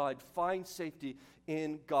people of God find safety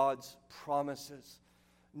in God's promises.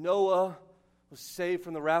 Noah was saved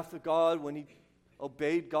from the wrath of God when he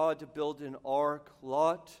obeyed God to build an ark.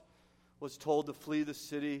 Lot was told to flee the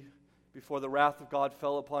city before the wrath of God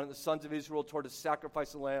fell upon it. The sons of Israel toward to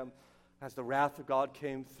sacrifice a lamb As the wrath of God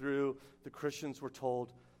came through, the Christians were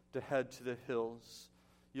told to head to the hills.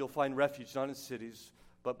 You'll find refuge not in cities,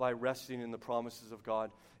 but by resting in the promises of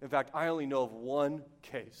God. In fact, I only know of one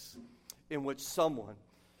case in which someone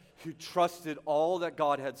who trusted all that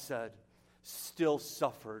God had said still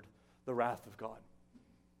suffered the wrath of God.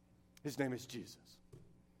 His name is Jesus.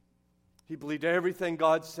 He believed everything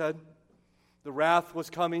God said. The wrath was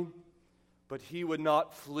coming, but he would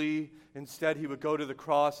not flee. Instead, he would go to the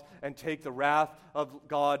cross and take the wrath of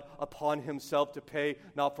God upon himself to pay,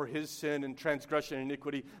 not for his sin and transgression and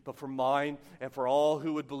iniquity, but for mine and for all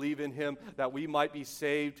who would believe in him, that we might be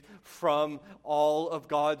saved from all of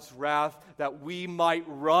God's wrath, that we might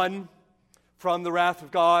run from the wrath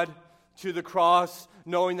of God to the cross,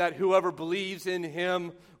 knowing that whoever believes in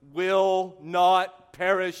him will not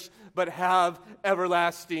perish, but have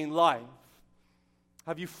everlasting life.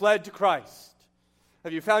 Have you fled to Christ?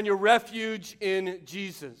 Have you found your refuge in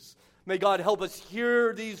Jesus? May God help us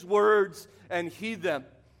hear these words and heed them,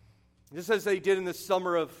 just as they did in the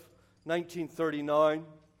summer of 1939.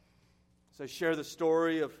 As I share the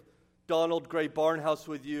story of Donald Gray Barnhouse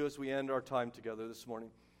with you as we end our time together this morning.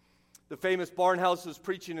 The famous Barnhouse was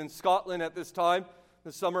preaching in Scotland at this time,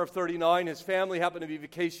 the summer of 39. His family happened to be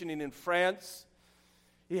vacationing in France.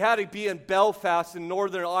 He had to be in Belfast in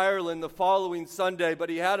Northern Ireland the following Sunday, but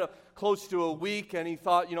he had close to a week, and he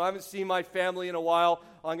thought, I haven't seen my family in a while.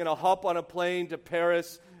 I'm going to hop on a plane to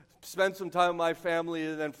Paris, spend some time with my family,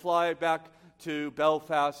 and then fly back to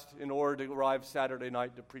Belfast in order to arrive Saturday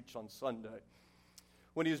night to preach on Sunday.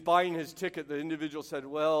 When he was buying his ticket, the individual said,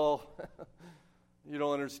 well, you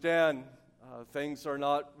don't understand. Things are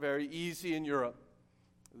not very easy in Europe.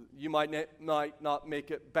 You might not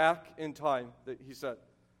make it back in time, he said.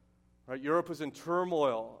 Right? Europe was in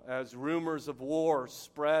turmoil as rumors of war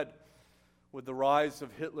spread with the rise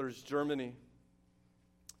of Hitler's Germany.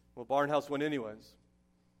 Well, Barnhouse went anyways.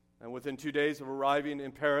 And within 2 days of arriving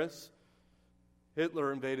in Paris,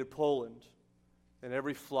 Hitler invaded Poland, and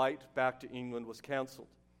every flight back to England was canceled.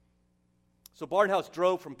 So Barnhouse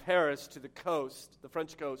drove from Paris to the coast, the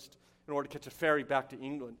French coast, in order to catch a ferry back to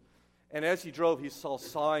England. And as he drove, he saw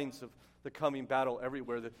signs of the coming battle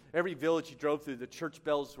everywhere. Every village he drove through, the church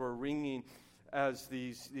bells were ringing as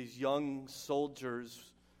these young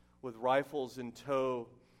soldiers with rifles in tow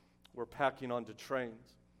were packing onto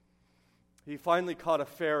trains. He finally caught a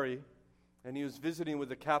ferry, and he was visiting with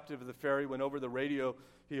the captain of the ferry when over the radio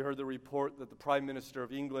he heard the report that the Prime Minister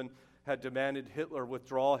of England had demanded Hitler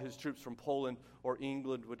withdraw his troops from Poland or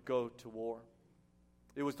England would go to war.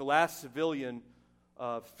 It was the last civilian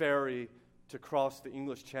ferry to cross the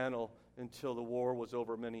English Channel until the war was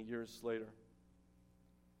over many years later.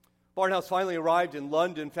 Barnhouse finally arrived in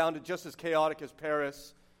London, found it just as chaotic as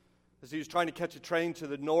Paris. As he was trying to catch a train to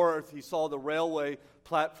the north, he saw the railway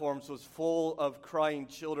platforms was full of crying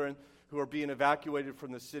children who were being evacuated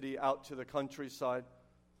from the city out to the countryside.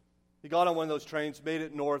 He got on one of those trains, made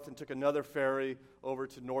it north, and took another ferry over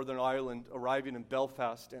to Northern Ireland, arriving in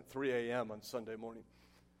Belfast at 3 a.m. on Sunday morning.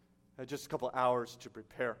 Had just a couple hours to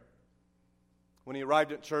prepare. When he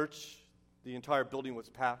arrived at church, the entire building was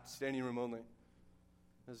packed, standing room only,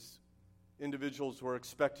 as individuals were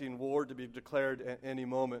expecting war to be declared at any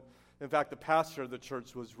moment. In fact, the pastor of the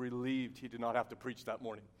church was relieved he did not have to preach that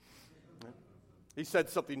morning. He said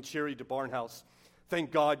something cheery to Barnhouse. "Thank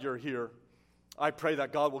God you're here. I pray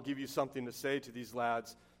that God will give you something to say to these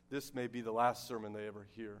lads. This may be the last sermon they ever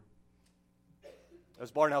hear."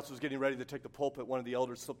 As Barnhouse was getting ready to take the pulpit, one of the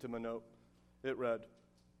elders slipped him a note. It read,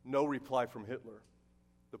 "No reply from Hitler.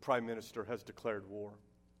 The Prime Minister has declared war."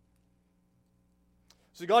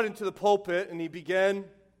 So he got into the pulpit and he began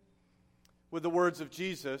with the words of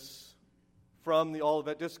Jesus from the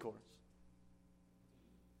Olivet Discourse.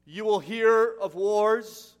 "You will hear of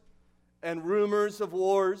wars and rumors of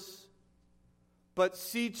wars, but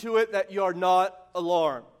see to it that you are not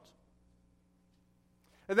alarmed."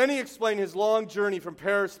 And then he explained his long journey from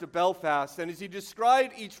Paris to Belfast, and as he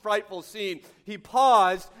described each frightful scene, he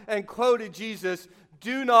paused and quoted Jesus,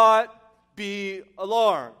 "Do not be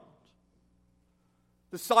alarmed.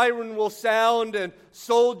 The siren will sound and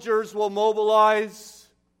soldiers will mobilize,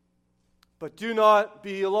 but do not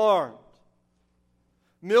be alarmed.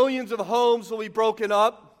 Millions of homes will be broken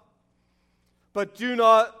up, but do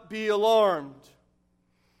not be alarmed.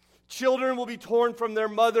 Children will be torn from their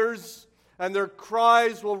mothers, and their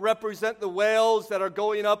cries will represent the wails that are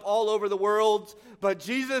going up all over the world. But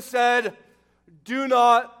Jesus said, do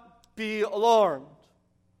not be alarmed."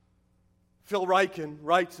 Phil Ryken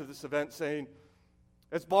writes of this event saying,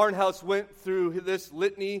 "As Barnhouse went through this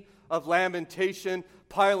litany of lamentation,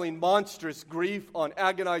 piling monstrous grief on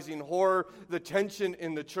agonizing horror. The tension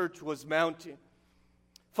in the church was mounting.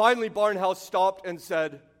 Finally, Barnhouse stopped and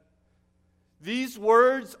said, "These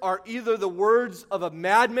words are either the words of a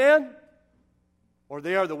madman or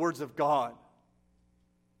they are the words of God."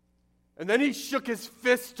 And then he shook his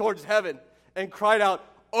fist towards heaven and cried out,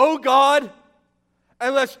 "O God,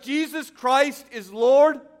 unless Jesus Christ is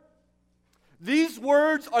Lord, these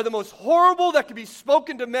words are the most horrible that can be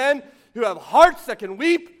spoken to men who have hearts that can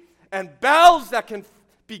weep and bowels that can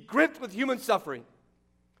be gripped with human suffering.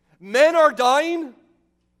 Men are dying.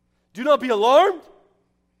 Do not be alarmed.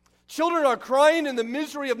 Children are crying in the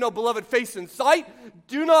misery of no beloved face in sight.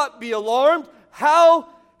 Do not be alarmed. How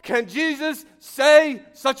can Jesus say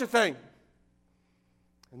such a thing?"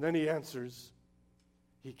 And then he answers,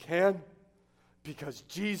 "He can, because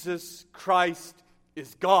Jesus Christ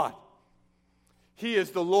is God. He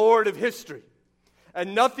is the Lord of history,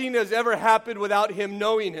 and nothing has ever happened without him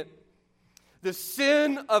knowing it. The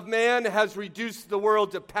sin of man has reduced the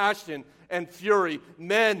world to passion and fury.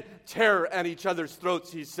 Men tear at each other's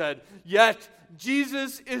throats," he said. "Yet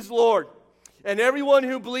Jesus is Lord, and everyone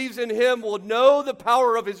who believes in him will know the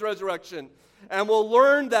power of his resurrection and will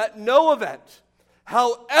learn that no event,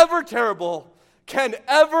 however terrible, can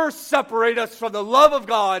ever separate us from the love of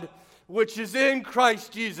God, which is in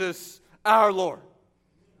Christ Jesus our Lord."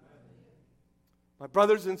 My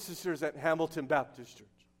brothers and sisters at Hamilton Baptist Church,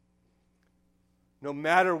 no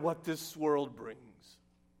matter what this world brings,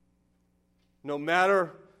 no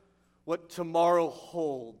matter what tomorrow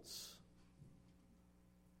holds,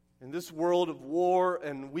 in this world of war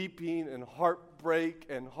and weeping and heartbreak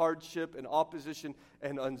and hardship and opposition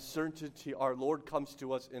and uncertainty, our Lord comes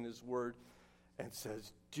to us in his word and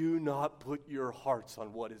says, "Do not put your hearts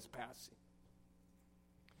on what is passing.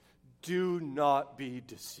 Do not be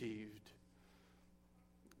deceived.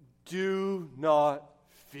 Do not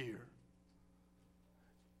fear.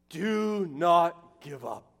 Do not give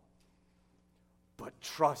up, but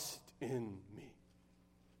trust in me."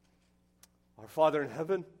 Our Father in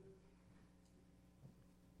heaven,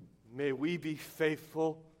 may we be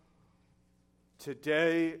faithful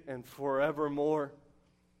today and forevermore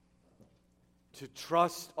to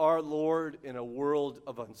trust our Lord in a world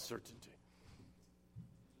of uncertainty.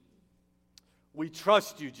 We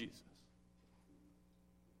trust you, Jesus.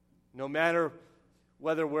 No matter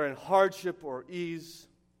whether we're in hardship or ease,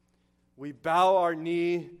 we bow our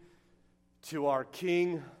knee to our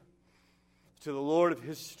King, to the Lord of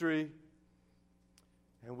history,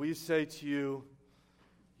 and we say to you,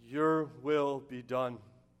 "Your will be done."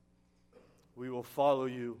 We will follow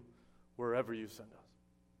you wherever you send us.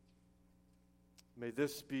 May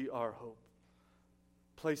this be our hope.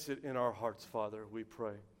 Place it in our hearts, Father, we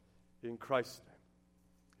pray. In Christ's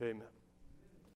name, amen.